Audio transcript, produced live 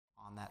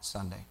that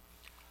Sunday.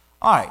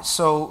 All right,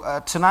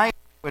 so tonight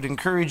I would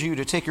encourage you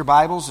to take your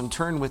Bibles and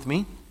turn with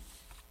me.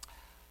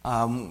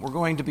 We're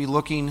going to be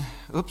looking,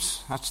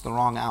 oops, that's the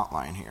wrong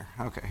outline here.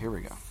 Okay, here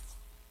we go.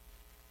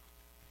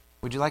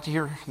 Would you like to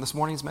hear this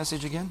morning's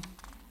message again?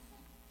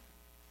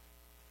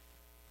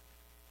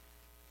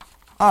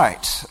 All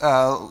right,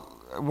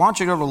 I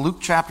want you to go to Luke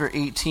chapter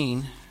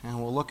 18,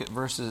 and we'll look at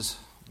verses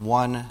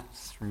 1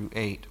 through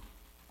 8.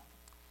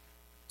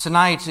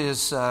 Tonight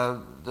is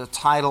the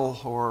title,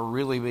 or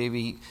really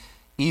maybe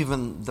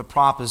even the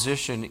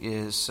proposition,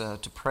 is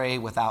to pray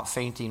without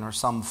fainting, or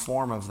some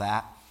form of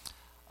that.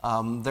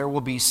 There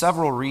will be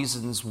several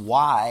reasons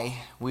why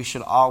we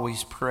should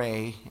always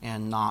pray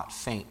and not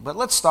faint. But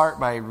let's start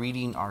by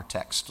reading our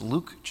text,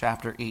 Luke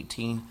chapter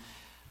 18,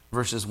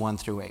 verses 1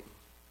 through 8.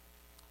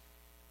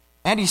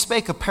 And he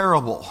spake a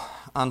parable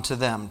unto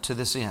them to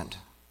this end,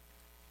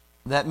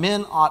 that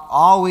men ought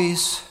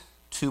always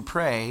to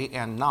pray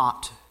and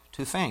not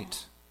to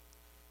faint.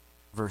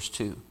 Verse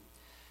 2,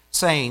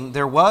 saying,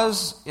 there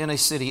was in a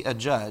city a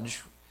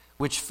judge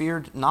which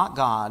feared not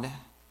God,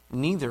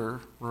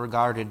 neither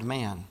regarded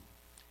man.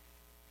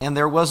 And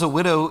there was a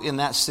widow in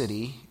that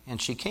city,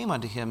 and she came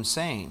unto him,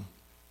 saying,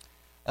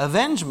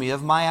 avenge me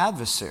of my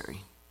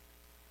adversary.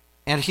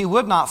 And he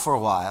would not for a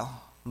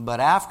while, but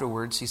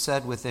afterwards he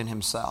said within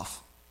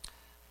himself,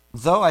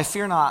 though I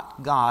fear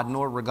not God,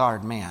 nor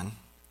regard man,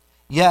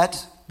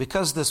 yet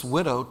because this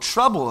widow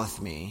troubleth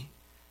me,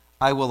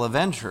 I will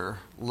avenge her,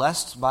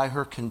 lest by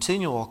her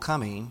continual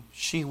coming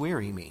she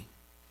weary me.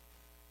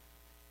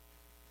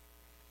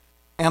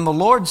 And the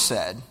Lord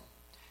said,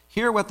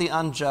 hear what the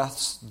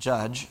unjust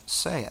judge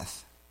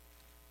saith.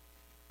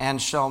 And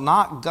shall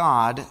not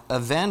God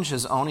avenge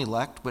his own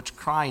elect, which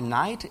cry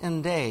night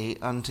and day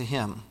unto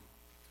him?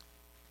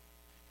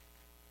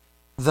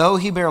 Though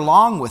he bear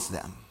long with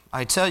them,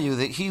 I tell you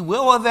that he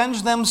will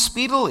avenge them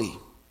speedily.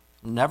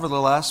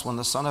 Nevertheless, when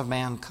the Son of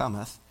Man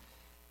cometh,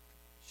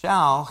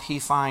 shall he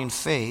find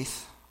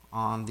faith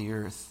on the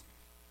earth?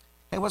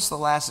 Hey, what's the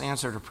last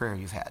answer to prayer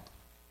you've had?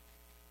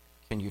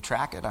 Can you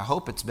track it? I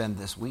hope it's been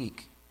this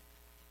week.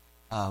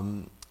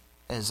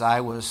 As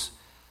I was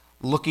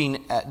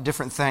looking at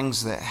different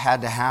things that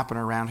had to happen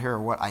around here, or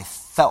what I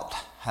felt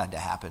had to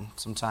happen.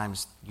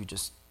 Sometimes you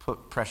just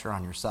put pressure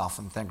on yourself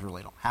and things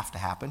really don't have to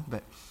happen.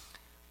 But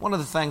one of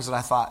the things that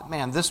I thought,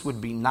 man, this would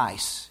be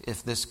nice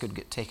if this could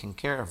get taken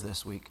care of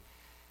this week.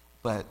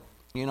 But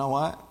you know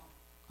what?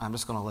 I'm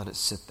just going to let it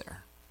sit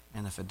there.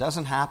 And if it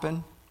doesn't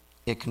happen,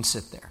 it can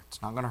sit there.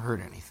 It's not going to hurt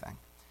anything.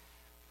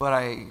 But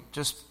I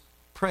just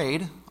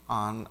prayed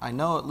on, I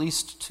know, at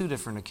least 2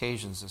 different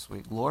occasions this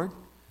week. Lord,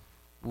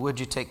 would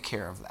you take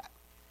care of that?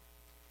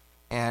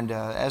 And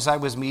as I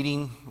was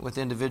meeting with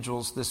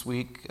individuals this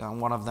week,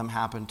 one of them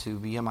happened to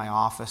be in my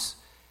office,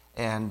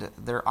 and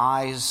their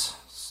eyes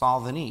saw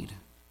the need.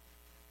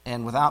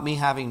 And without me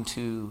having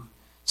to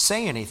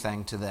say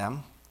anything to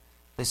them,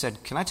 they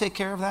said, can I take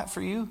care of that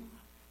for you?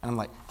 And I'm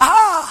like,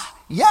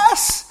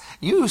 yes,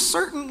 you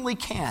certainly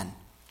can.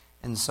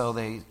 And so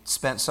they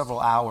spent several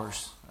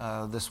hours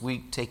this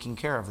week taking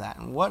care of that.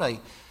 And what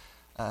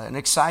an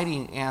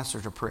exciting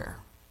answer to prayer.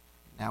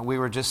 Now, we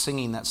were just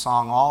singing that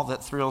song, All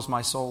That Thrills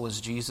My Soul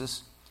Is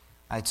Jesus.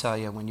 I tell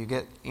you, when you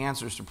get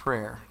answers to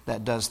prayer,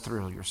 that does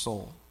thrill your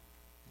soul.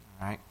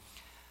 All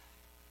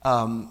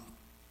right?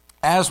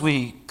 As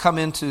we come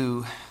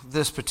into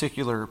this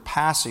particular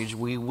passage,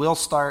 we will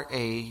start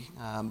a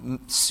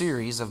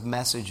series of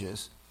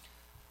messages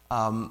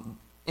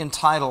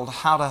entitled,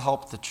 How to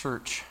Help the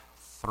Church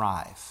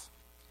Thrive.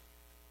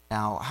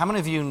 Now, how many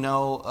of you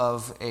know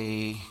of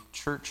a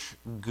church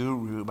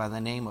guru by the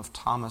name of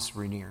Thomas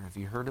Rainier? Have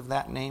you heard of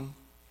that name?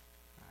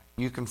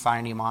 You can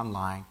find him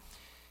online.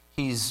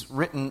 He's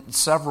written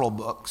several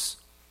books.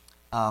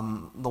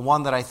 The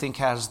one that I think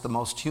has the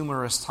most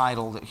humorous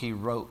title that he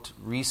wrote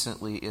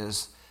recently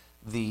is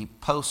The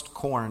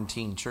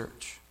Post-Quarantine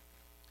Church.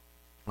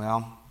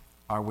 Well,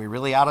 are we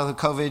really out of the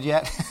COVID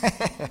yet?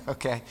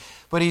 Okay.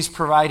 But he's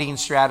providing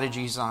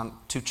strategies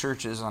to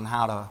churches on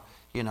how to,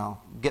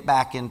 get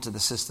back into the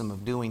system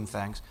of doing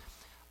things.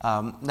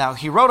 Now,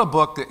 he wrote a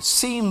book that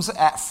seems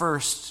at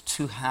first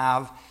to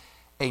have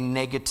a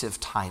negative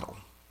title,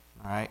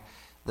 all right?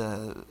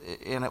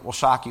 And it will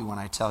shock you when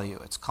I tell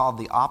you. It's called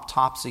The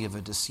Autopsy of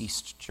a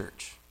Deceased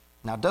Church.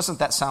 Now, doesn't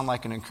that sound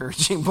like an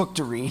encouraging book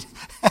to read?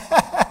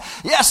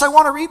 Yes, I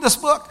want to read this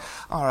book.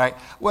 All right.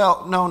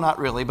 Well, no, not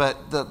really.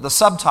 But the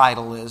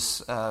subtitle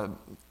is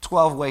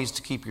 12 Ways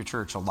to Keep Your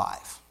Church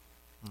Alive.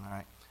 All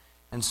right.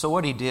 And so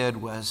what he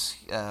did was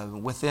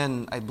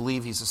within, I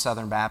believe he's a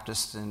Southern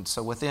Baptist, and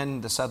so within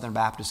the Southern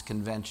Baptist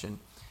Convention,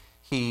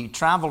 he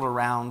traveled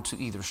around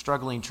to either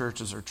struggling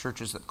churches or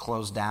churches that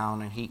closed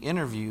down, and he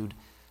interviewed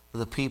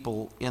the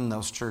people in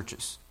those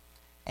churches.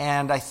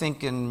 And I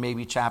think in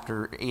maybe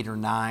chapter 8 or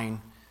 9,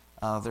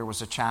 there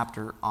was a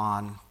chapter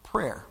on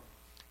prayer.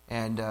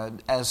 And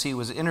as he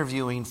was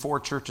interviewing 4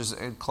 churches that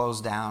had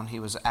closed down, he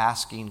was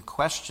asking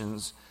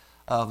questions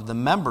of the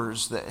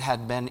members that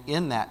had been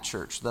in that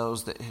church,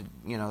 those that had,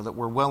 that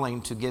were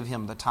willing to give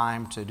him the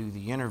time to do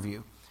the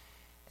interview.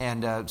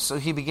 And so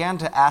he began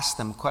to ask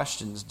them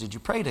questions. Did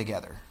you pray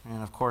together?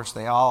 And of course,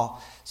 they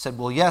all said,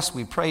 well, yes,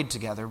 we prayed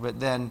together.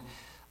 But then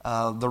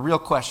the real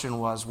question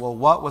was, well,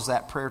 what was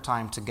that prayer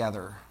time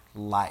together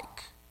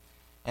like?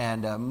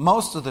 And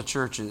most of the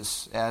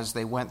churches, as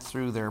they went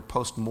through their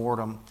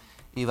post-mortem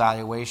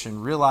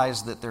evaluation,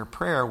 realized that their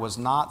prayer was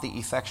not the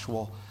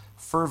effectual,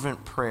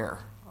 fervent prayer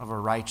of a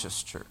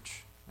righteous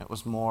church. It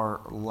was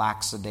more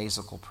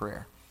lackadaisical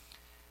prayer.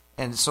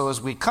 And so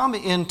as we come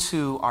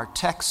into our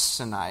text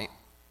tonight,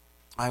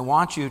 I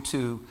want you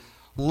to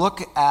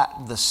look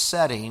at the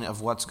setting of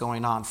what's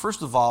going on.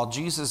 First of all,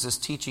 Jesus is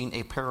teaching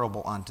a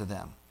parable unto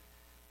them.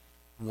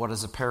 What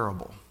is a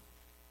parable?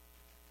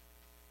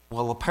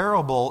 Well, a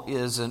parable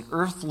is an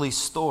earthly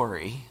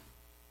story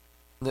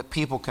that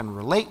people can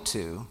relate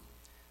to,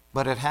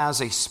 but it has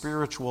a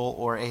spiritual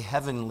or a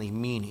heavenly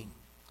meaning.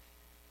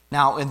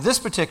 Now, in this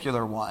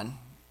particular one,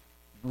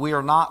 we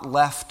are not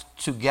left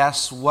to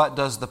guess what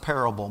does the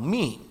parable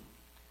mean.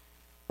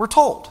 We're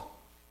told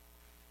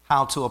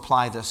how to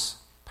apply this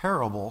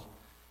parable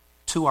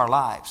to our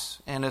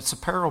lives. And it's a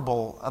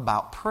parable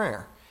about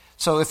prayer.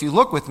 So if you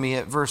look with me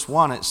at verse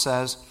 1, it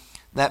says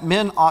that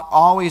men ought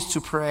always to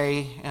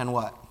pray and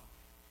what?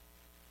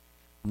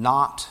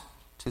 Not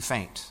to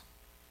faint.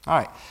 All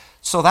right.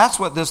 So that's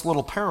what this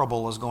little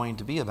parable is going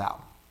to be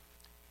about.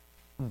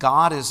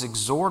 God is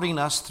exhorting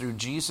us through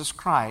Jesus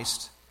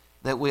Christ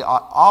that we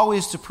ought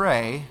always to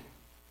pray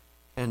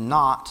and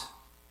not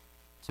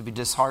to be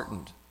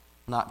disheartened,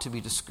 not to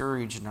be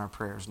discouraged in our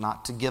prayers,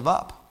 not to give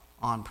up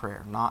on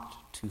prayer,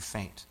 not to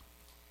faint.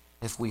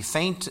 If we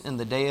faint in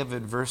the day of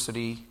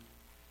adversity,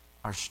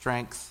 our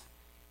strength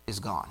is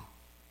gone.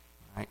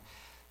 Right?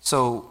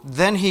 So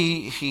then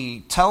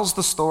he tells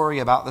the story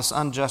about this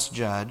unjust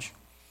judge,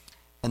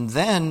 and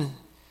then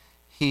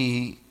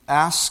he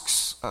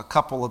asks a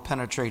couple of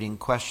penetrating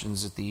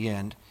questions at the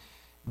end.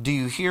 Do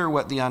you hear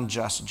what the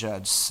unjust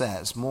judge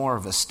says? More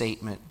of a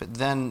statement. But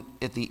then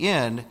at the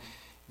end,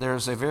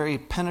 there's a very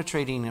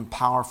penetrating and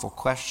powerful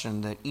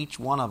question that each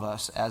one of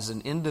us as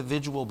an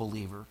individual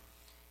believer,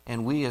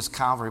 and we as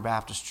Calvary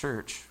Baptist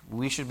Church,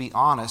 we should be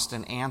honest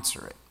and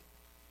answer it.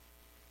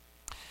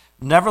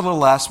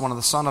 Nevertheless, when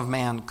the Son of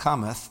Man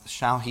cometh,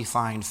 shall he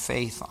find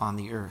faith on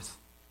the earth?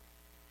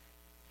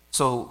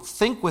 So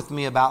think with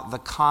me about the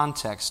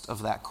context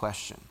of that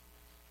question.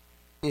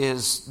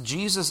 Is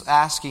Jesus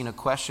asking a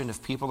question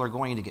if people are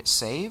going to get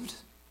saved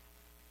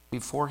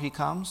before he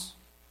comes?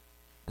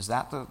 Is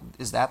that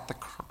the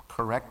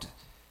correct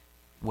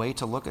way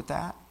to look at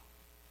that?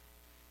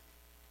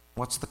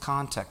 What's the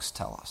context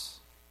tell us?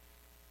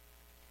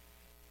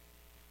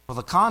 Well,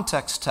 the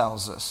context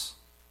tells us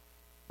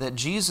that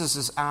Jesus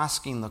is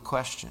asking the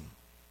question,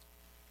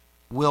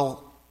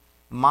 will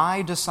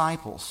my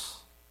disciples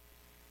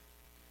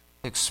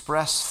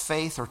express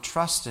faith or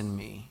trust in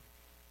me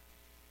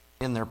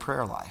in their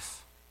prayer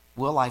life?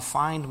 Will I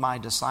find my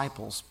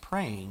disciples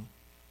praying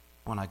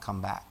when I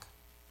come back?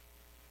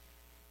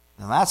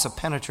 Now that's a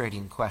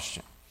penetrating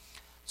question.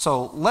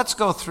 So let's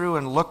go through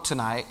and look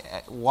tonight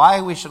at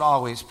why we should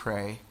always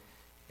pray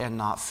and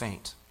not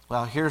faint.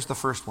 Well, here's the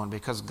first one,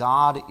 because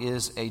God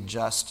is a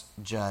just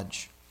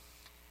judge.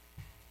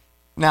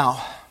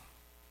 Now,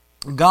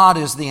 God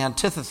is the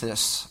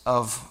antithesis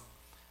of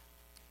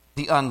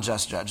the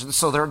unjust judge.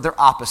 So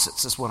they're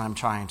opposites, is what I'm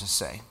trying to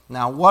say.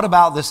 Now, what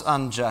about this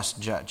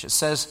unjust judge? It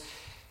says,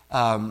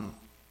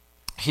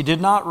 he did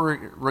not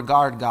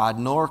regard God,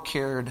 nor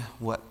cared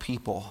what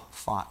people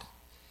thought.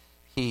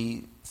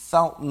 He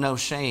felt no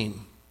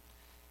shame.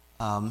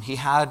 He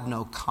had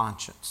no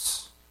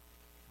conscience.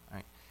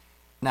 Right?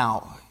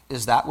 Now,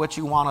 is that what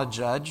you want a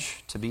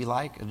judge to be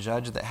like? A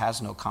judge that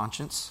has no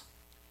conscience?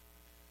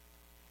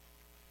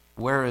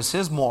 Where is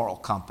his moral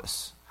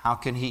compass? How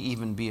can he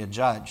even be a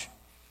judge?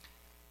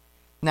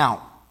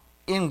 Now,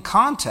 in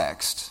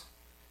context,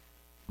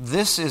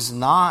 this is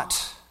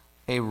not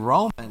a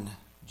Roman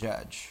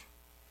judge.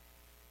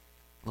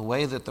 The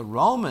way that the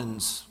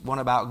Romans went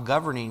about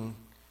governing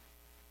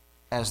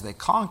as they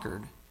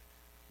conquered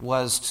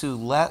was to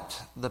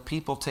let the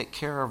people take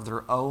care of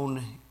their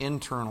own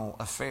internal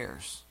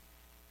affairs.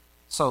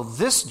 So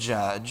this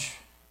judge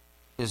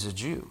is a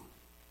Jew.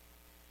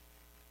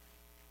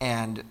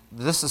 And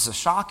this is a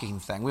shocking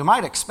thing. We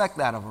might expect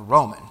that of a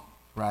Roman,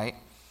 right?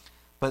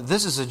 But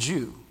this is a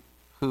Jew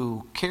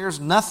who cares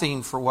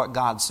nothing for what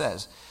God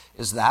says.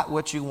 Is that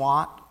what you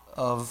want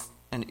of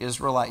an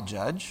Israelite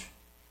judge?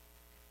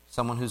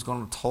 Someone who's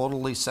going to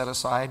totally set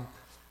aside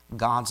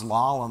God's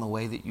law on the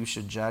way that you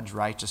should judge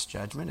righteous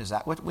judgment? Is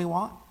that what we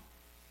want?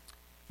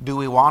 Do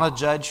we want a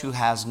judge who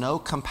has no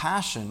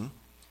compassion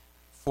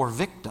for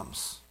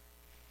victims?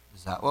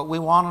 Is that what we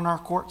want in our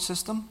court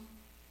system?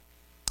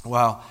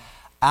 Well,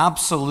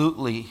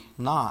 absolutely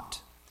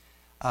not.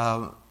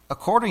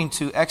 According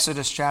to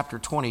Exodus chapter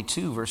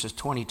 22, verses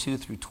 22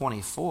 through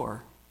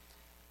 24,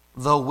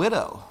 the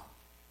widow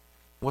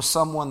was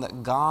someone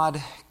that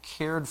God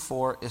cared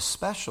for,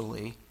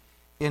 especially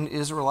in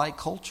Israelite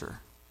culture.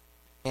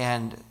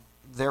 And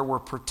there were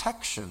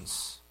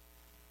protections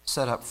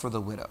set up for the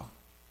widow.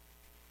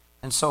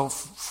 And so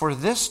for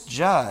this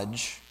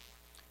judge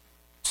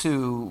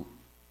to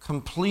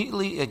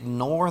completely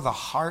ignore the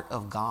heart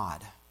of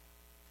God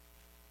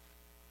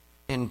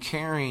in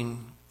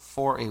caring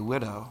for a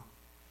widow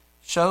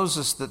shows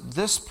us that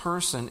this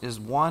person is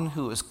one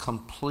who is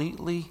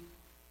completely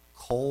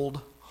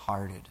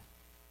cold-hearted.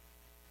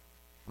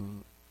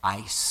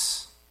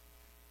 Ice.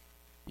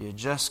 You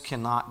just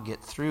cannot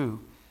get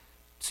through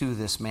to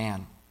this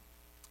man.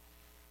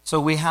 So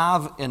we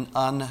have an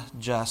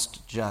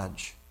unjust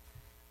judge,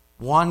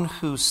 one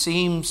who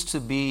seems to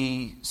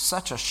be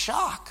such a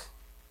shock.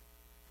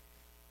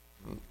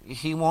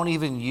 He won't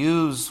even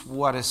use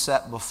what is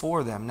set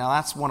before them. Now,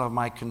 that's one of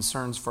my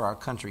concerns for our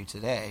country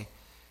today,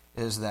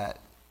 is that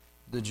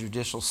the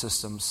judicial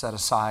system set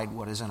aside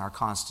what is in our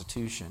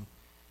Constitution.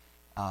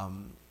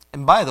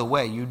 And by the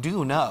way, you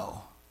do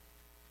know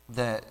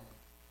that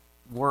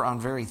we're on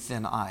very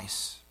thin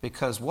ice,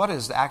 because what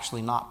is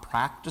actually not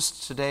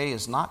practiced today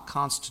is not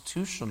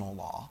constitutional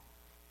law,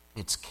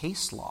 it's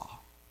case law.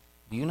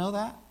 Do you know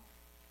that?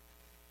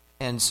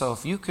 And so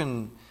if you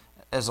can,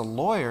 as a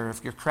lawyer,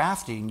 if you're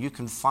crafty and you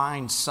can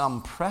find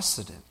some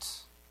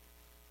precedent,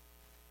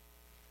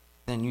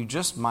 then you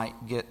just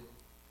might get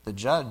the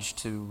judge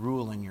to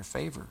rule in your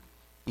favor,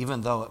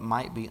 even though it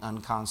might be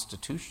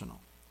unconstitutional.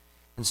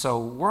 And so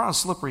we're on a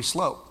slippery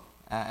slope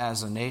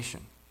as a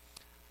nation.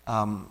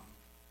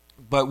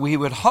 But we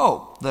would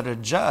hope that a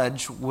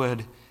judge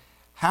would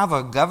have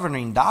a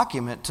governing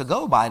document to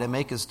go by to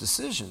make his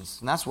decisions.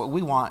 And that's what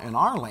we want in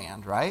our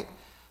land, right?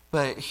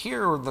 But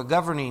here, the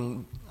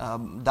governing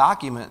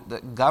document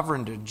that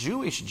governed a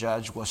Jewish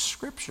judge was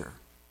Scripture.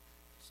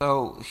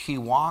 So he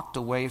walked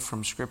away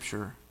from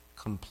Scripture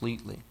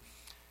completely.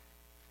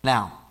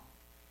 Now,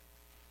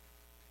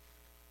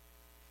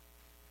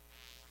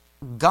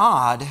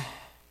 God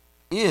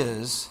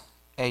is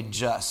a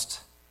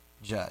just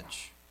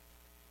judge.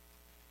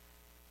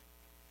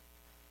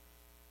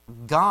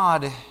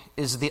 God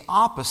is the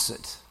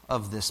opposite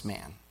of this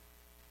man.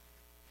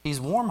 He's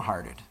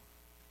warm-hearted.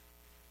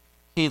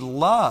 He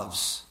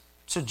loves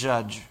to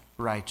judge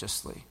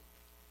righteously.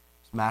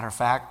 As a matter of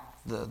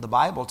fact, the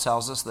Bible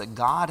tells us that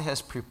God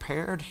has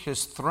prepared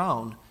his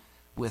throne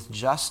with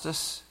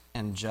justice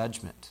and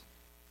judgment.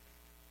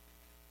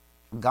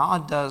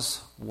 God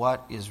does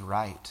what is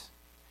right.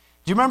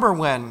 Do you remember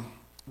when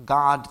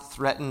God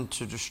threatened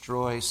to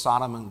destroy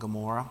Sodom and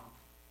Gomorrah?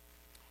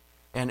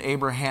 And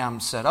Abraham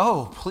said,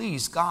 "Oh,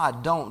 please,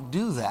 God, don't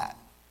do that.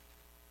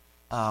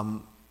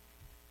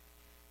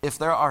 If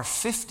there are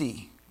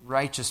 50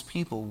 righteous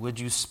people, would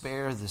you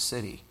spare the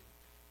city?"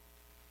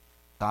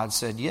 God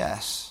said,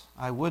 "Yes,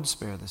 I would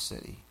spare the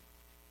city."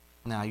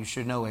 Now, you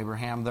should know,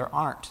 Abraham, there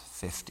aren't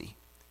 50.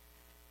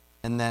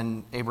 And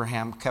then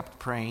Abraham kept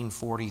praying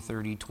 40,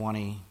 30,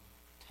 20,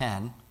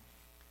 10.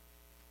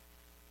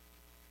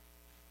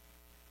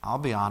 I'll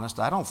be honest,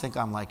 I don't think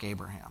I'm like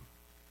Abraham.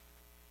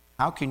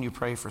 How can you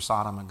pray for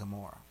Sodom and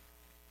Gomorrah?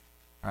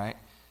 Right?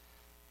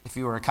 If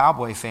you were a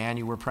Cowboy fan,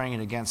 you were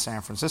praying against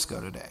San Francisco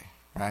today,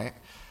 right?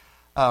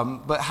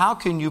 But how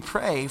can you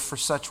pray for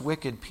such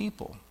wicked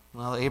people?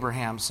 Well,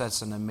 Abraham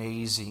sets an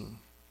amazing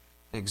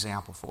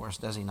example for us,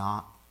 does he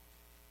not?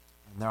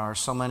 And there are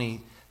so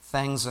many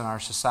things in our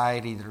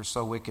society that are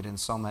so wicked and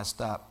so messed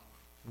up,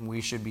 and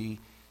we should be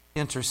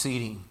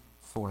interceding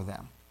for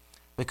them,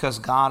 because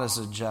God is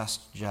a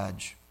just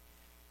judge.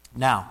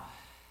 Now,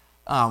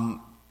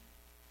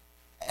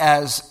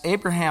 as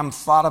Abraham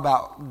thought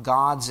about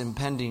God's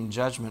impending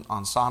judgment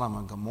on Sodom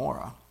and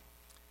Gomorrah,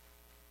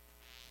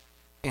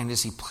 and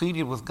as he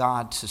pleaded with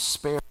God to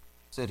spare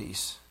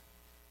cities,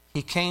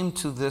 he came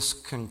to this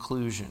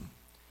conclusion: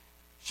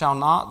 shall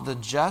not the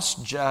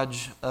just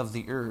judge of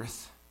the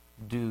earth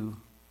do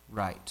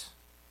right?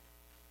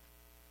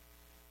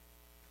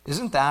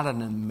 Isn't that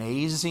an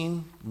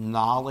amazing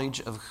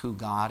knowledge of who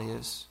God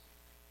is?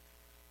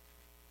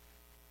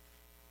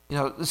 You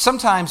know,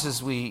 sometimes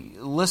as we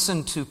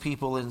listen to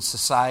people in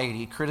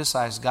society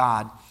criticize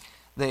God,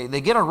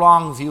 they get a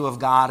wrong view of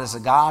God as a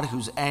God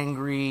who's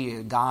angry,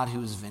 a God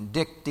who's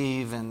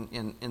vindictive,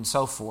 and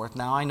so forth.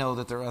 Now, I know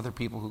that there are other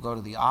people who go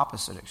to the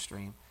opposite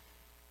extreme.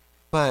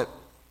 But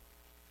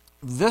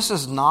this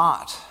is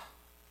not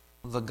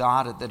the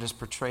God that is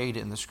portrayed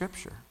in the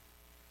Scripture.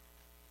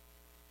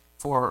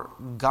 For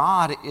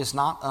God is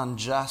not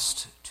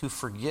unjust to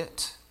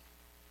forget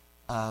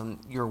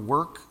your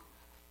work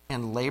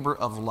and labor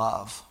of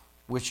love,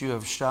 which you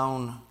have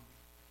shown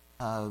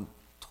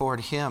toward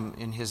him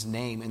in his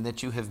name, and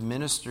that you have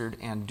ministered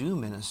and do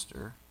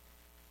minister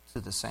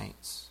to the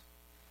saints.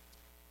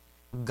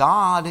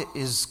 God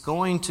is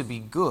going to be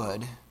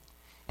good,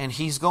 and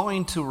he's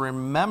going to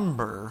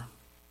remember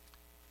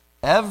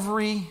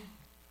every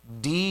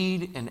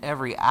deed and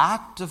every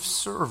act of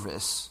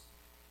service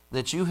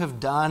that you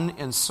have done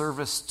in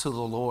service to the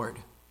Lord.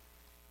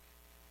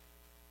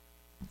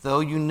 Though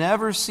you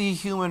never see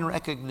human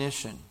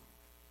recognition,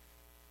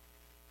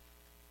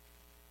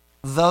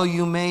 though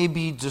you may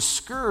be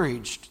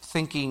discouraged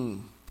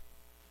thinking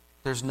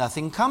there's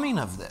nothing coming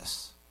of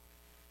this,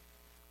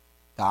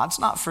 God's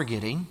not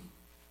forgetting.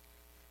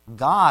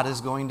 God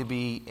is going to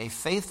be a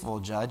faithful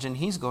judge, and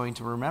he's going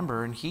to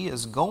remember, and he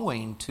is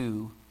going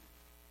to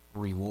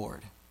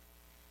reward.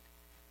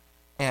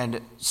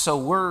 And so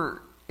we're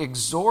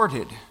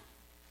exhorted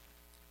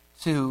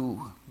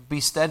to be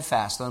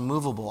steadfast,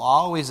 unmovable,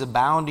 always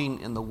abounding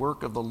in the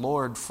work of the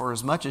Lord, for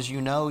as much as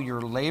you know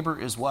your labor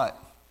is what?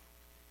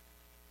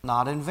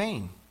 Not in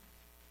vain.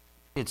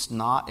 It's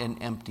not an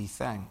empty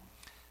thing.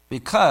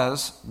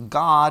 Because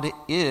God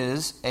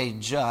is a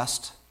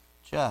just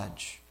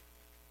judge.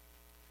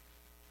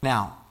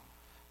 Now,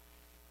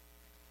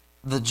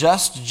 the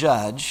just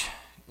judge,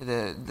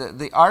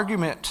 the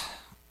argument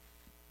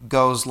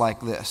goes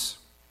like this.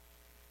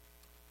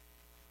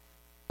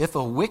 If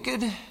a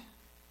wicked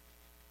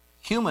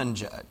human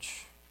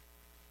judge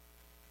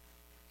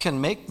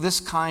can make this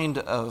kind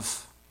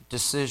of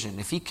decision,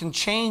 if he can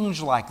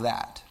change like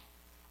that,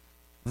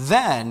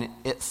 then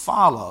it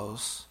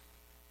follows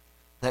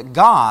that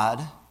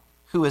God,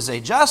 who is a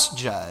just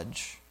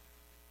judge,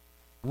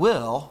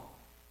 will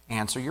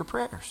answer your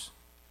prayers.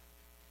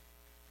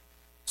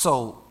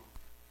 So,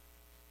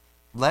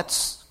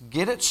 let's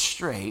get it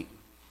straight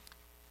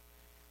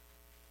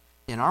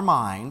in our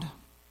mind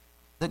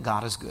that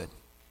God is good.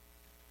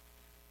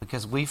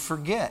 Because we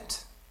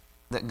forget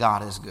that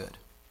God is good.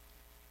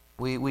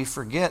 We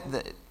forget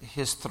that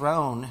his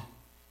throne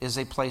is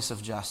a place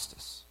of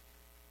justice.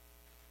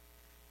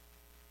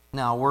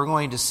 Now, we're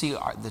going to see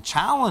the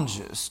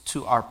challenges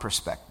to our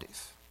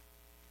perspective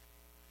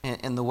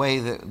in the way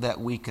that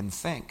we can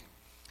think.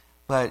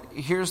 But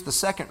here's the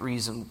second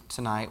reason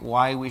tonight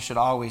why we should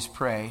always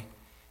pray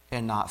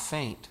and not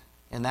faint.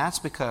 And that's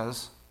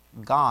because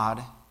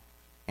God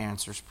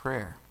answers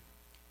prayer.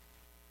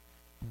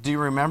 Do you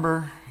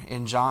remember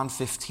in John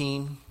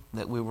 15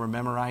 that we were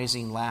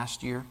memorizing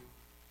last year?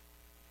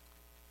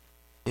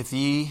 If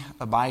ye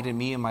abide in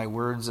me and my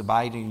words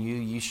abide in you,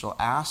 ye shall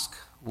ask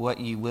what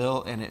ye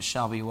will, and it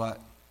shall be what?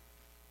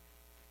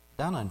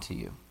 Done unto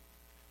you.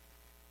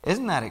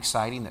 Isn't that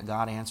exciting that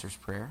God answers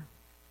prayer?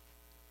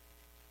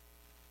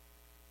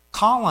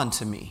 Call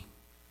unto me,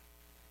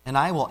 and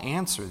I will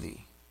answer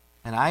thee,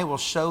 and I will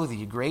show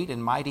thee great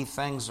and mighty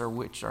things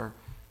which are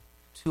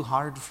too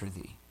hard for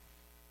thee.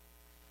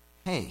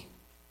 Hey,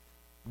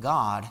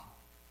 God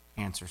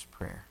answers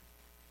prayer.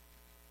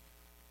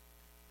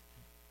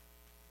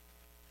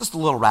 Just a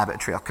little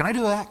rabbit trail. Can I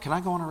do that? Can I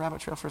go on a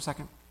rabbit trail for a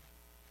second?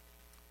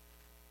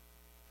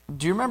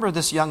 Do you remember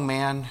this young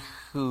man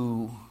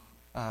who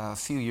a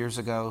few years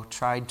ago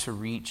tried to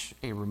reach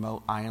a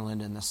remote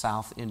island in the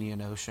South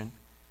Indian Ocean?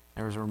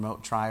 There was a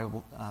remote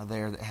tribe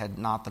there that had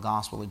not the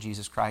gospel of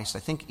Jesus Christ. I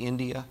think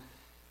India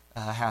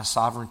has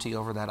sovereignty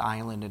over that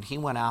island, and he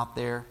went out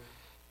there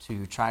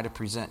to try to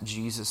present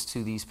Jesus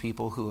to these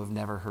people who have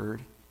never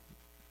heard,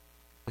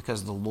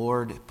 because the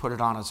Lord put it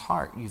on his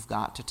heart. You've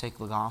got to take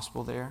the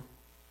gospel there.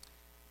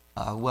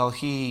 Well,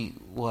 he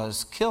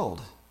was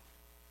killed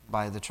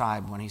by the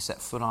tribe when he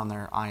set foot on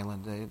their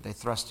island. They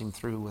thrust him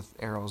through with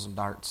arrows and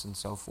darts and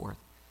so forth.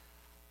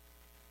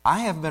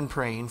 I have been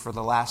praying for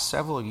the last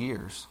several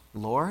years,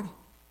 Lord,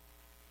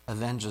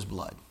 avenge his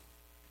blood.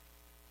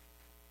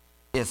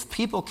 If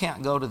people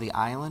can't go to the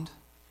island,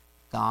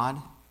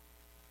 God,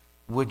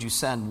 would you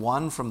send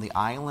one from the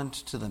island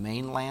to the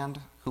mainland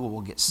who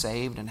will get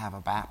saved and have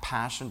a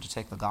passion to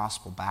take the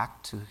gospel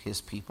back to his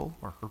people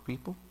or her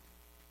people?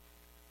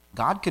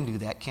 God can do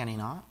that, can he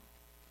not?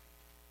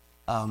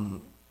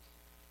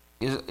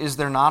 Is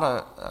there not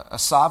a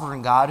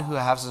sovereign God who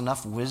has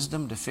enough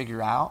wisdom to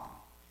figure out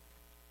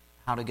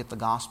how to get the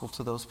gospel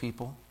to those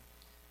people?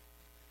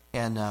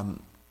 And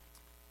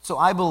so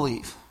I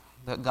believe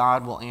that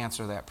God will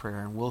answer that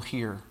prayer, and we'll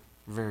hear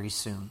very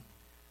soon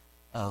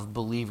of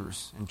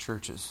believers and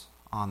churches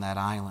on that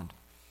island.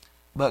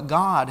 But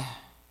God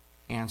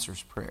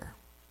answers prayer.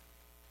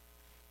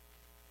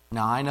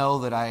 Now, I know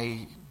that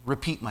I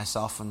repeat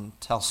myself and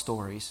tell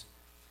stories,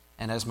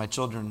 and as my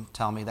children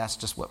tell me, that's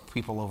just what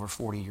people over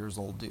 40 years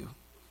old do,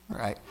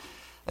 right?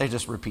 They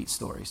just repeat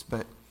stories.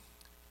 But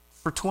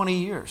for 20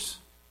 years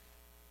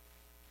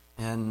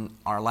in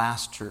our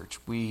last church,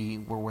 we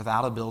were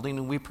without a building,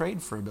 and we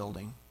prayed for a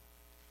building.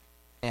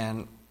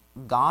 And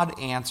God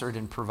answered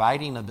in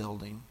providing a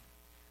building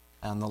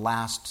in the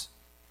last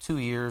 2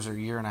 years or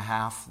year and a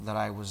half that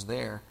I was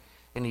there.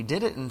 And he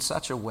did it in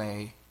such a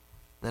way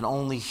that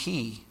only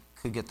he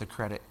could get the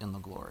credit and the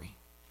glory.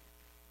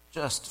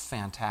 Just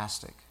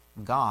fantastic.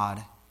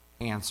 God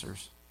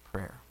answers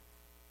prayer.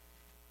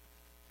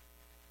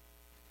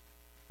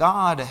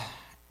 God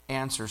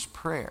answers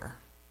prayer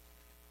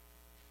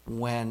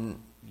when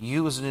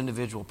you as an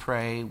individual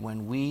pray,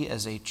 when we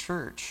as a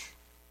church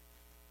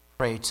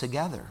pray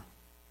together.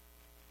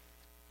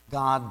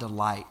 God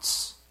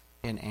delights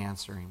in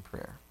answering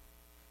prayer.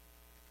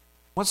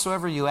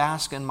 Whatsoever you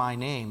ask in my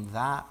name,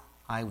 that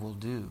I will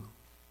do,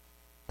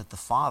 that the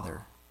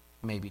Father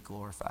may be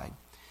glorified.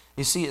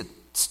 You see,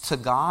 it's to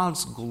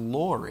God's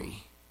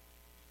glory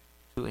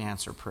to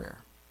answer prayer.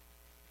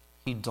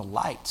 He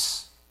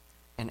delights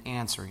in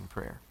answering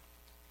prayer.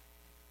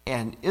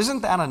 And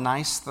isn't that a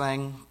nice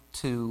thing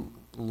to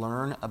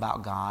learn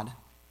about God?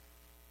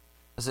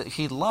 is that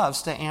he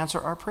loves to answer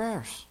our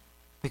prayers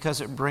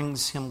because it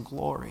brings him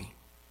glory.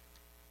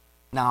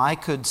 Now, I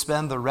could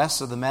spend the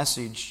rest of the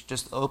message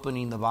just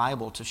opening the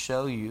Bible to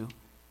show you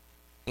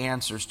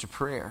answers to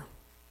prayer.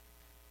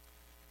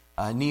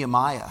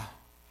 Nehemiah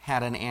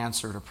had an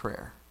answer to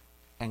prayer,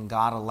 and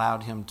God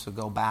allowed him to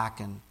go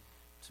back and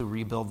to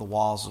rebuild the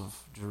walls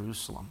of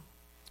Jerusalem.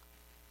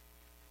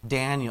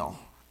 Daniel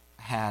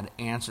had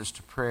answers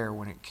to prayer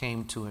when it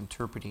came to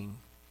interpreting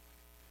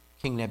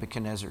King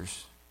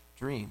Nebuchadnezzar's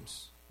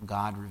dreams.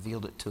 God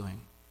revealed it to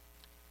him.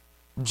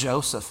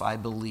 Joseph, I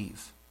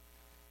believe,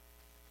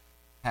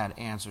 had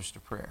answers to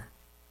prayer.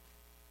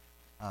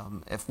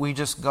 If we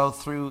just go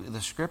through the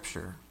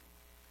scripture,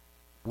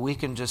 we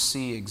can just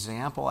see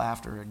example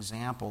after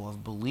example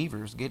of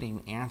believers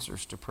getting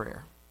answers to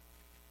prayer.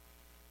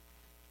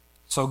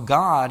 So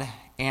God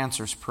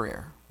answers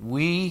prayer.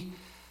 We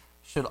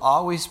should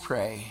always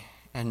pray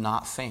and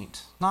not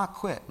faint, not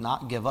quit,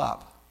 not give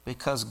up,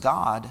 because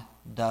God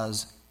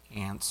does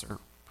answer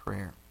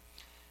prayer.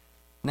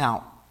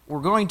 Now,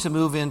 we're going to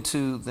move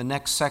into the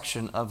next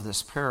section of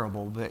this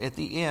parable, but at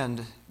the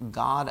end,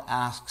 God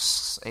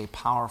asks a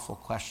powerful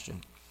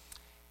question.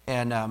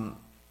 And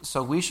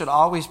so we should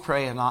always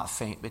pray and not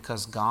faint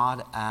because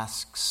God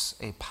asks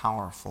a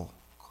powerful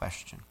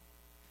question.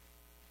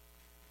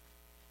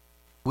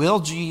 Will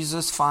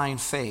Jesus find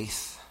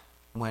faith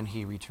when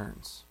he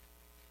returns?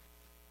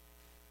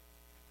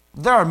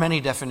 There are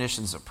many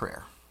definitions of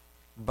prayer,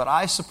 but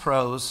I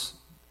suppose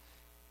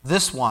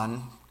this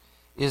one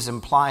is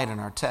implied in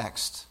our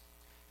text.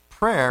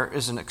 Prayer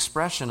is an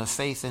expression of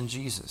faith in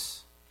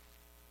Jesus.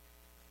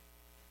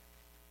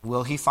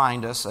 Will he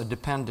find us a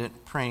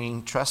dependent,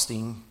 praying,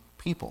 trusting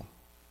people,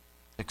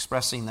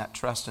 expressing that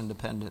trust and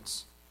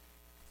dependence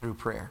through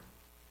prayer?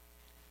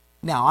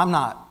 Now, I'm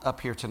not up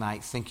here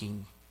tonight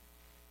thinking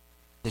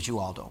that you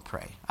all don't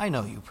pray. I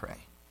know you pray.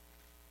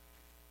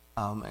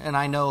 And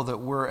I know that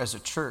we're, as a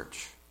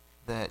church,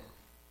 that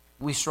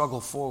we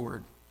struggle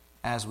forward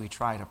as we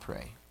try to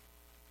pray.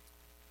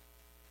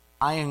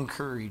 I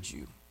encourage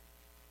you,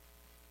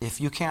 if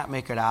you can't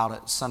make it out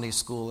at Sunday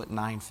school at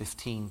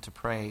 9:15 to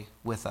pray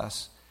with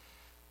us,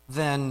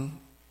 then,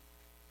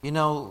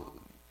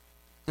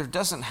 there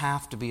doesn't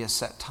have to be a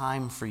set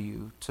time for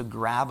you to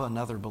grab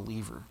another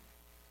believer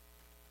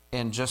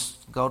and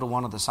just go to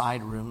one of the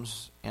side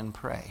rooms and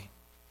pray.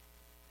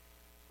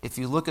 If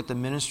you look at the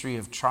ministry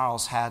of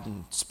Charles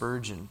Haddon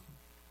Spurgeon,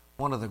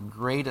 one of the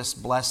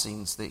greatest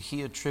blessings that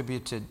he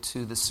attributed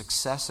to the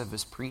success of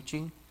his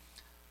preaching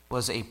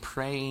was a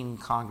praying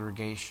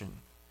congregation.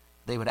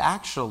 They would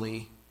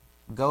actually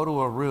go to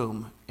a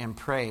room and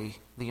pray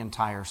the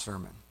entire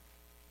sermon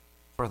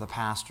for the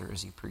pastor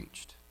as he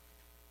preached.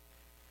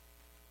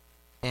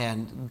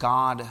 And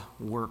God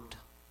worked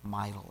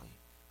mightily.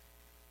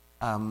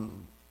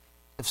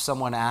 If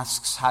someone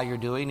asks how you're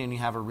doing and you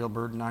have a real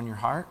burden on your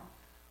heart,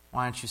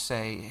 why don't you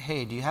say,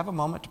 hey, do you have a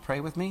moment to pray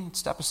with me?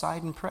 Step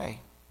aside and pray.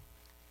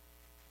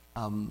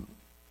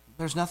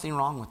 There's nothing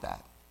wrong with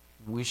that.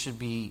 We should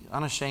be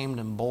unashamed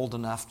and bold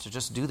enough to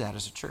just do that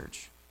as a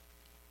church.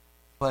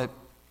 But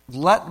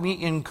let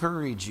me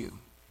encourage you.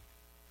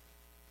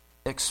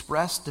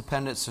 Express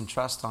dependence and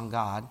trust on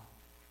God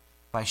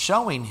by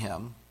showing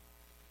him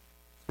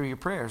through your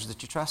prayers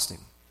that you trust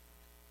him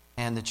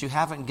and that you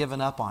haven't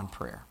given up on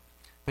prayer,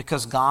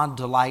 because God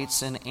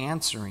delights in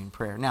answering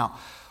prayer. Now,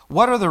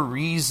 what are the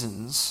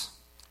reasons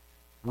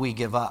we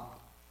give up?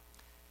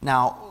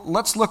 Now,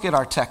 let's look at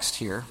our text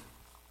here.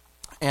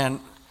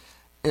 And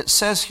it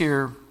says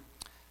here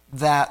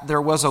that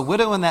there was a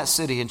widow in that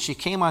city, and she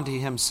came unto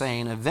him,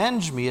 saying,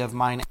 avenge me of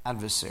mine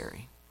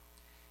adversary.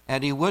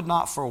 And he would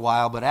not for a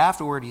while, but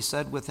afterward he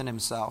said within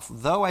himself,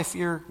 though I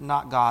fear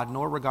not God,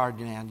 nor regard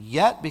man,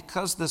 yet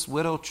because this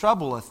widow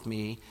troubleth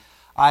me,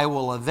 I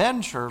will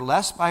avenge her,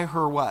 lest by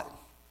her what?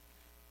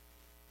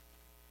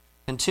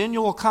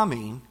 Continual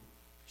coming,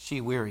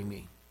 she weary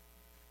me.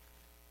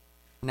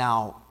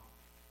 Now,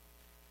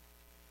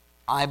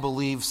 I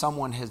believe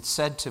someone had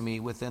said to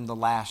me within the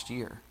last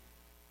year,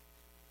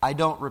 I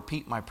don't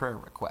repeat my prayer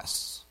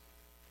requests.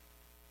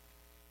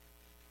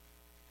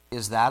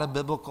 Is that a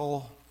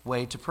biblical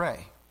way to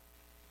pray?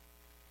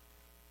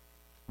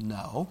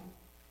 No.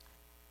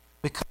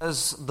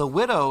 Because the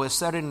widow is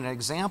setting an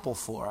example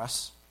for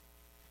us,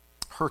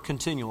 her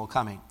continual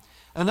coming.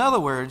 In other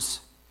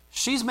words,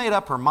 she's made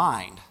up her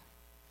mind.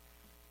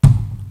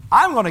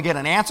 I'm going to get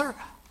an answer.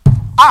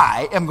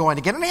 I am going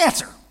to get an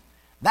answer.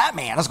 That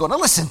man is going to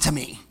listen to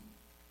me.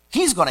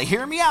 He's going to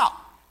hear me out.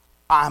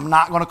 I'm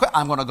not going to quit.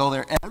 I'm going to go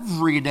there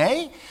every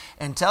day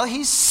until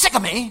he's sick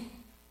of me.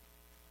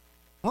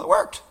 Well, it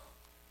worked.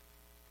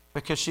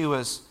 Because she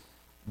was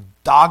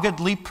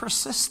doggedly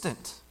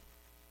persistent.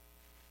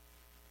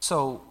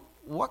 So,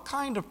 what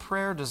kind of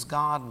prayer does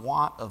God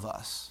want of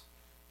us?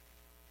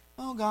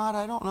 Oh, God,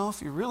 I don't know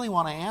if you really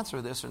want to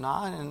answer this or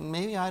not, and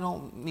maybe I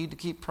don't need to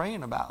keep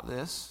praying about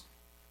this.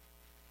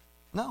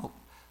 No.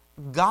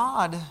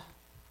 God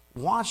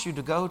wants you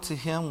to go to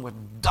him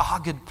with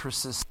dogged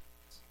persistence.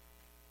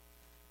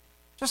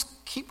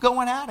 Just keep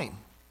going at him.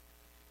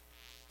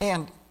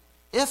 And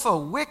if a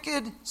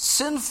wicked,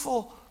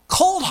 sinful,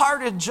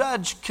 cold-hearted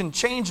judge can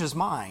change his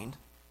mind,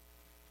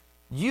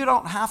 you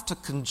don't have to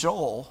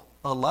cajole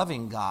a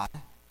loving God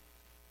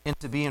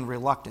into being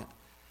reluctant.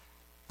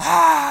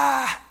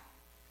 That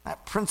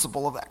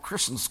principal of that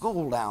Christian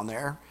school down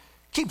there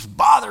keeps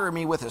bothering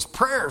me with his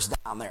prayers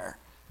down there.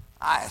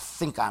 I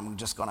think I'm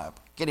just going to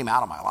get him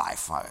out of my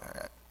life.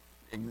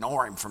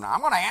 Ignore him from now. I'm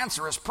going to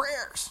answer his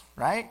prayers,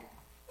 right?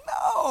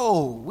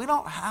 No, we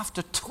don't have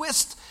to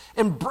twist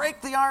and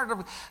break the art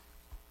of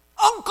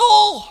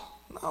uncle.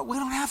 No, we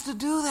don't have to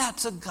do that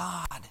to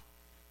God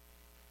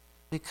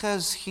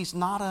because he's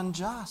not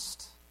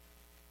unjust.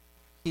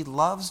 He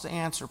loves to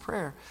answer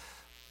prayer.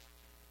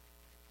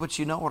 But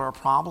you know what our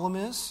problem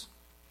is?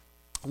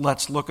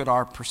 Let's look at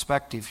our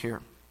perspective here.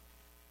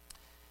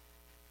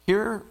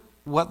 Hear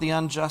what the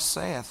unjust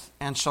saith,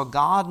 and shall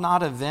God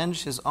not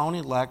avenge his own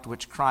elect,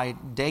 which cry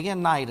day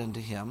and night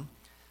unto him,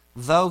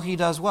 though he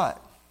does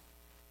what?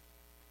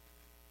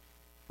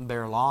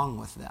 Bear long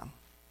with them.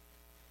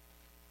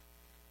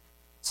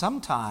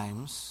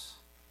 Sometimes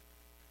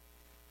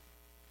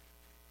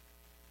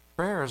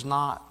prayer is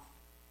not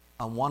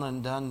a one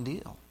and done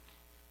deal.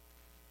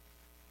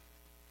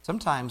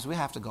 Sometimes we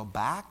have to go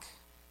back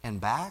and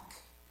back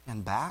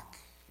and back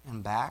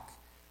and back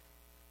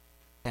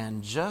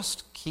and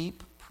just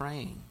keep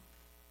praying.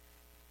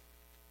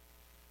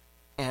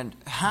 And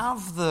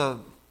have the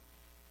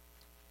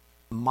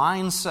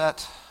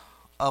mindset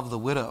of the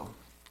widow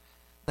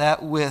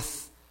that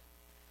with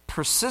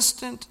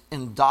persistent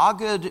and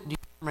dogged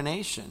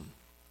determination,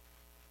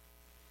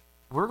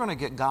 we're going to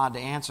get God to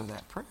answer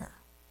that prayer.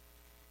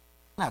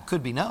 Now, it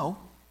could be no,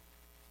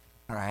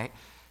 all right?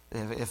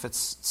 If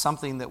it's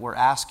something that we're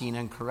asking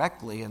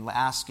incorrectly and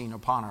asking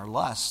upon our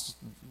lust,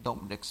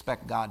 don't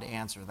expect God to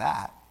answer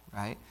that,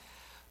 right?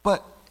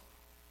 But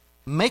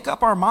make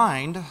up our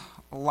mind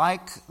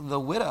like the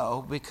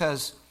widow,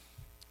 because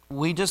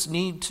we just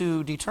need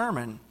to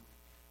determine,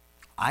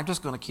 I'm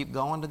just going to keep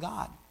going to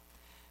God.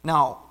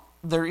 Now,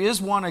 there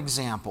is one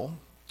example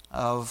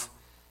of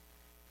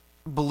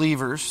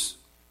believers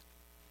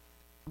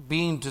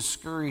being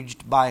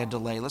discouraged by a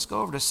delay. Let's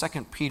go over to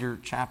 2 Peter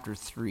chapter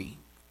 3.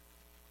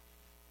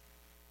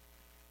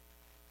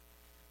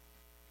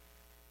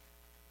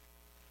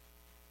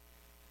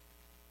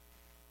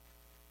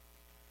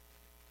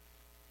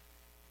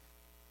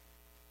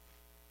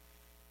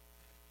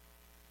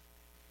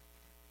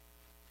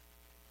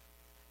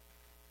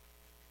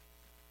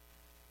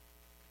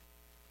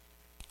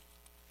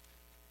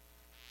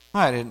 All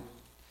right, in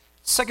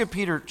 2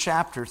 Peter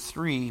chapter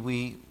 3,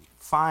 we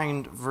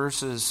find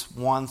verses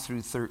 1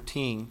 through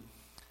 13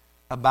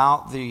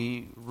 about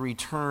the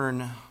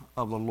return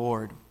of the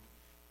Lord.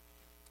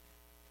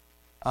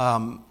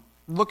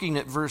 Looking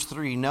at verse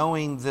 3,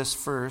 knowing this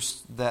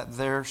first, that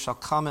there shall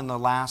come in the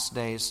last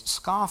days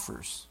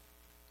scoffers,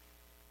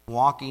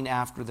 walking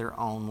after their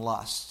own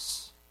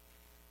lusts.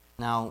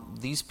 Now,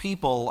 these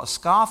people, a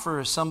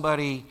scoffer is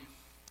somebody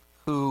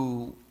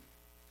who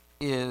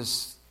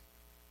is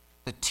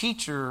the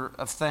teacher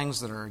of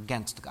things that are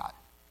against God.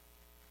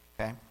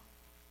 Okay?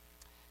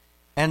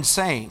 And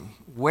saying,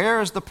 where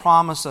is the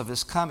promise of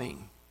his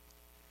coming?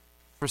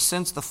 For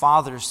since the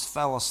fathers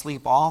fell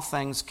asleep, all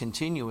things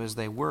continue as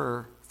they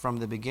were from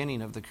the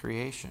beginning of the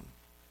creation.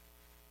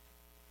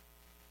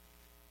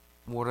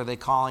 What are they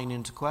calling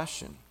into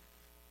question?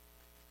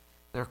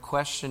 They're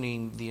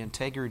questioning the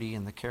integrity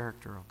and the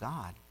character of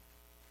God.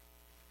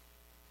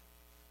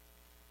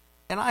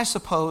 And I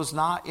suppose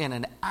not in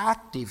an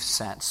active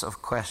sense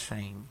of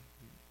questioning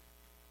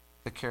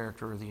the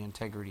character or the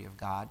integrity of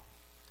God,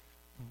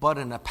 but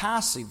in a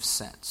passive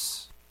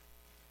sense.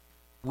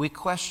 We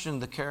question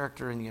the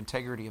character and the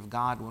integrity of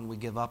God when we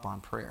give up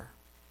on prayer.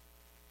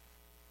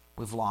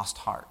 We've lost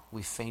heart.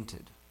 We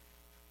fainted.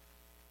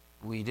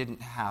 We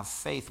didn't have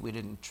faith. We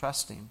didn't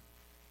trust him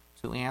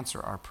to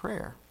answer our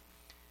prayer.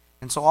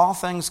 And so all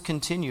things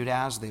continued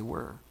as they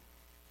were.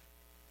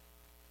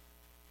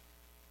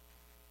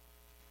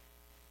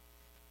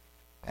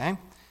 Okay?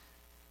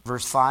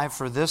 Verse 5,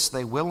 for this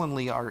they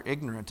willingly are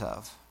ignorant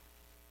of.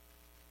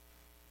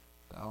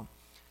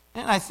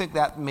 And I think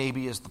that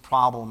maybe is the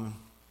problem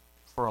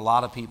for a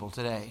lot of people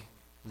today.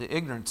 The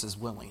ignorance is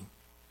willing.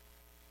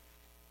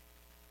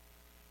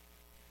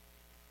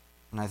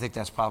 And I think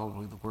that's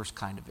probably the worst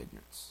kind of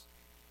ignorance.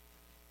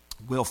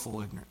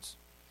 Willful ignorance.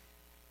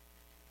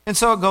 And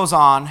so it goes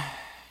on,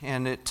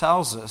 and it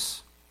tells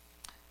us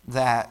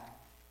that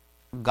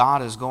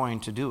God is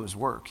going to do his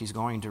work. He's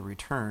going to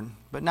return.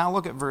 But now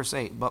look at verse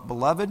 8. But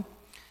beloved,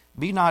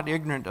 be not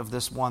ignorant of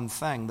this one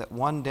thing, that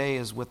one day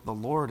is with the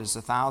Lord as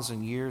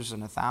 1,000 years,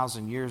 and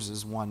 1,000 years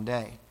is one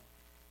day.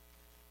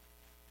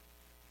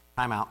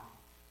 Time out.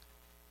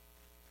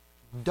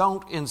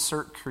 Don't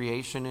insert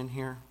creation in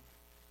here.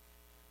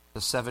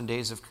 The 7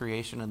 days of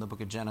creation in the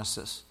book of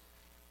Genesis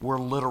were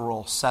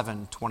literal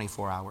 7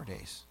 24-hour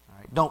days. All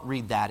right? Don't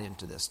read that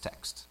into this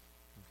text.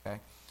 Okay?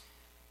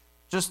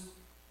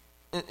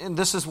 And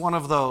this is one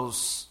of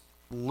those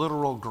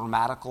literal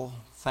grammatical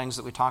things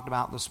that we talked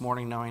about this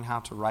morning, knowing how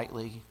to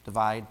rightly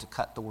divide, to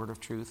cut the word of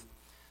truth.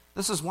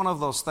 This is one of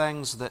those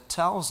things that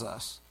tells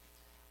us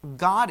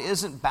God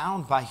isn't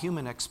bound by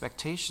human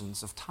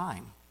expectations of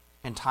time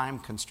and time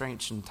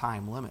constraints and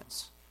time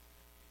limits.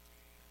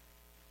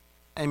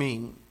 I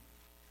mean,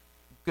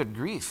 good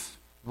grief.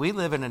 We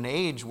live in an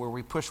age where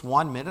we push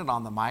 1 minute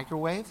on the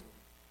microwave.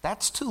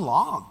 That's too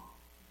long.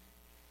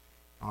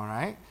 All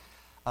right?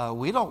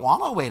 We don't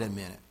want to wait a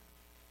minute.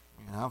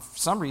 For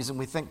some reason,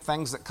 we think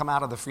things that come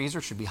out of the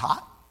freezer should be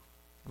hot.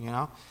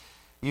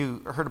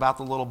 You heard about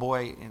the little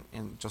boy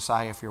in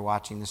Josiah. If you're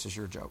watching, this is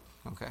your joke.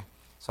 Okay?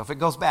 So if it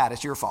goes bad,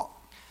 it's your fault.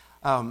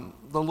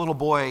 The little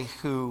boy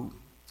who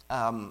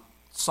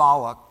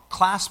saw a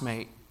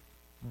classmate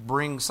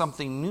bring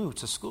something new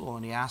to school,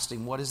 and he asked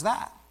him, "What is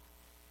that?"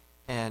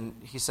 And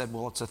he said,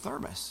 "Well, it's a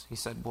thermos." He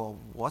said, "Well,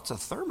 what's a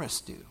thermos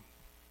do?"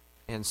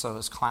 And so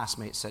his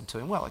classmate said to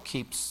him, "Well, it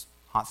keeps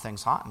hot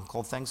things hot and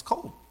cold things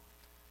cold."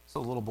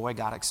 So the little boy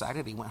got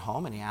excited. He went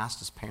home and he asked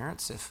his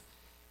parents if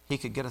he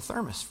could get a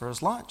thermos for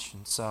his lunch.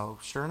 And so,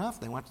 sure enough,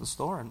 they went to the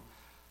store and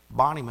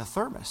bought him a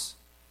thermos.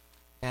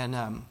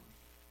 And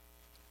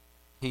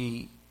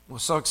he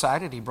was so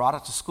excited, he brought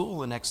it to school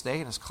the next day,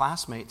 and his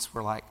classmates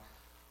were like,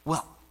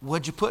 "Well,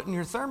 what'd you put in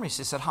your thermos?"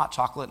 He said, "Hot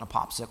chocolate and a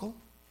popsicle."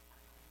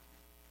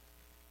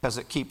 Because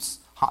it keeps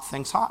hot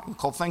things hot and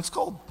cold things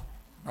cold,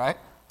 right?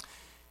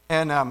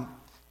 And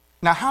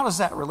now, how does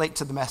that relate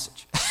to the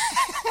message?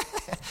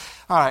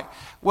 All right.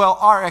 Well,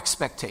 our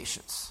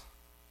expectations.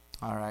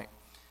 All right.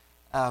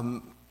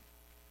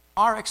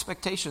 Our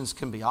expectations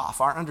can be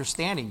off. Our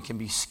understanding can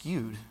be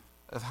skewed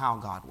of how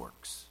God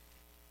works.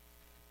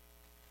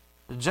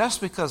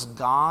 Just because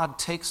God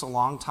takes a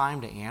long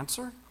time to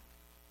answer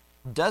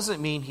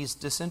doesn't mean he's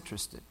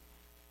disinterested.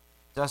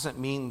 Doesn't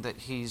mean that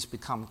he's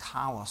become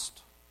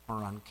calloused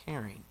or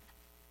uncaring.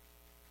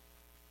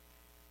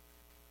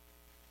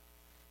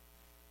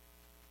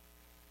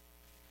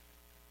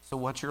 So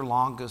what's your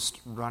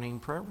longest running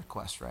prayer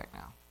request right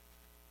now?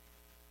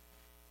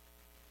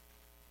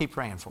 Keep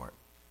praying for it.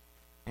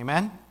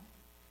 Amen?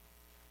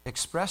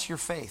 Express your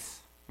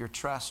faith, your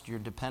trust, your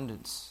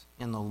dependence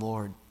in the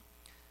Lord.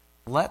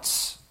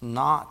 Let's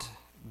not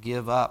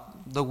give up.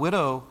 The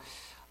widow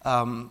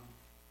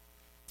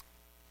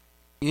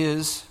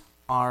is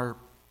our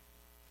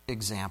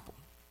example.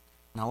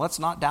 Now, let's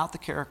not doubt the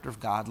character of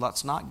God.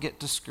 Let's not get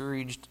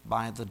discouraged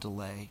by the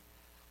delay.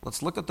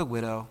 Let's look at the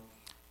widow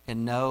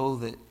and know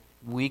that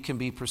we can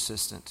be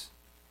persistent.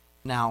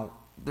 Now,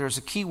 there's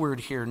a key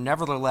word here,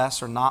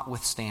 nevertheless or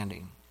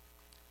notwithstanding.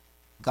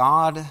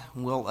 God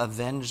will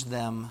avenge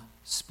them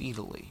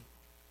speedily.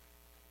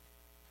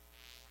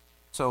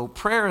 So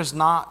prayer is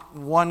not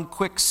one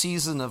quick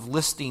season of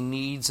listing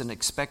needs and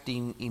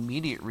expecting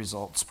immediate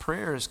results.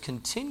 Prayer is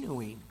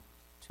continuing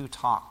to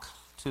talk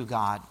to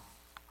God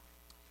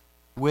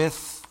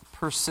with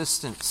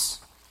persistence.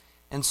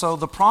 And so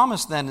the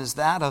promise then is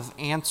that of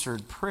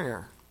answered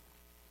prayer.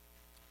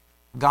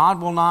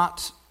 Will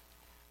not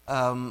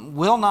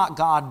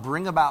God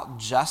bring about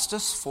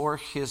justice for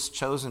his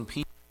chosen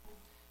people?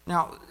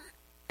 Now,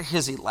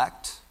 his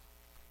elect.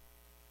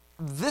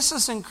 This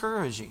is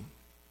encouraging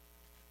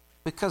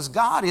because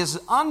God is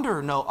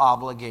under no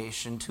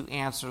obligation to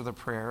answer the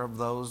prayer of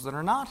those that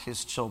are not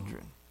his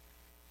children.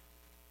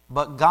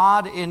 But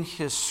God in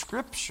his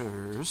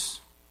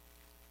scriptures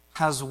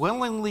has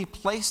willingly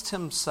placed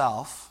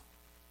himself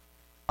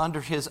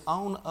under his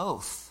own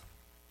oath,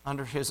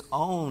 under his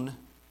own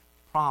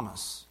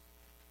promise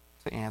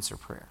to answer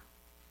prayer.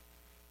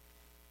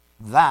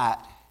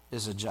 That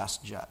is a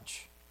just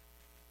judge.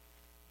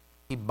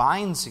 He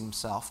binds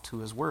himself to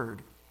his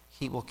word.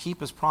 He will keep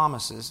his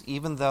promises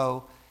even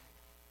though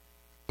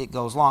it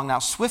goes long. Now,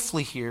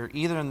 swiftly here,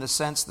 either in the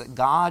sense that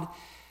God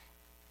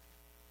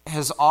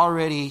has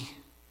already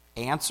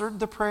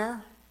answered the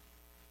prayer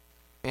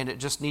and it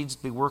just needs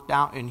to be worked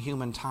out in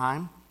human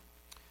time,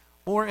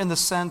 or in the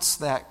sense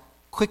that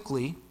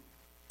quickly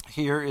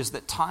here is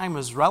that time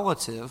is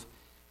relative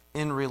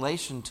in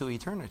relation to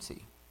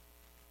eternity.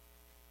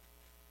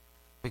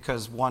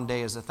 Because 1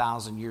 day is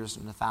 1,000 years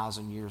and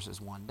 1,000 years is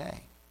 1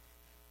 day.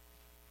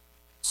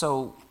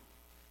 So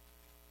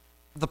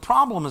the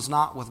problem is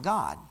not with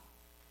God.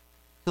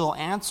 He'll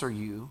answer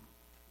you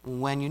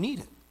when you need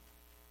it.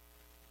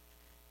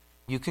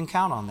 You can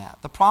count on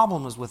that. The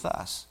problem is with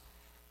us.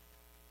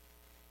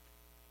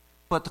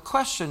 But the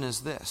question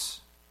is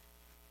this,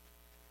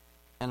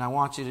 and I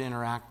want you to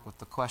interact with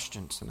the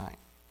question tonight.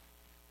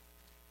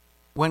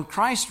 When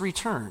Christ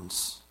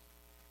returns,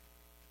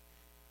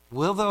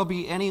 will there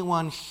be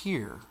anyone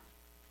here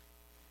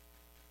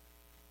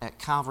at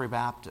Calvary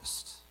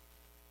Baptist?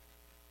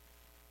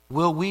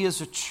 Will we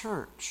as a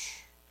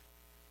church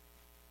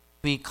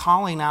be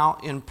calling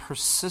out in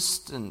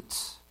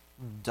persistent,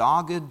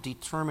 dogged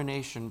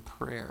determination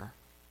prayer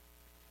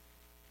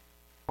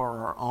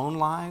for our own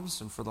lives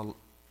and for the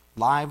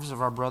lives of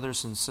our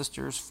brothers and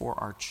sisters, for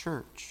our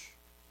church?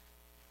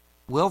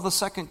 Will the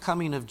second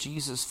coming of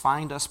Jesus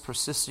find us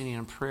persisting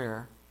in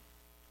prayer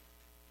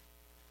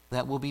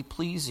that will be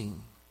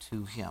pleasing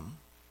to him?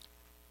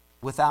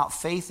 Without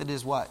faith, it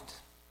is what?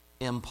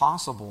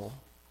 Impossible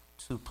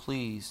to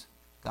please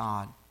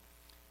God.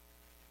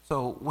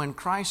 So when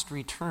Christ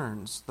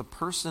returns, the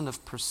person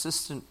of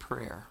persistent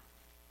prayer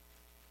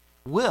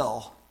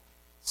will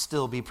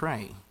still be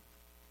praying,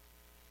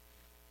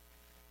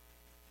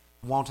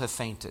 won't have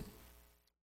fainted.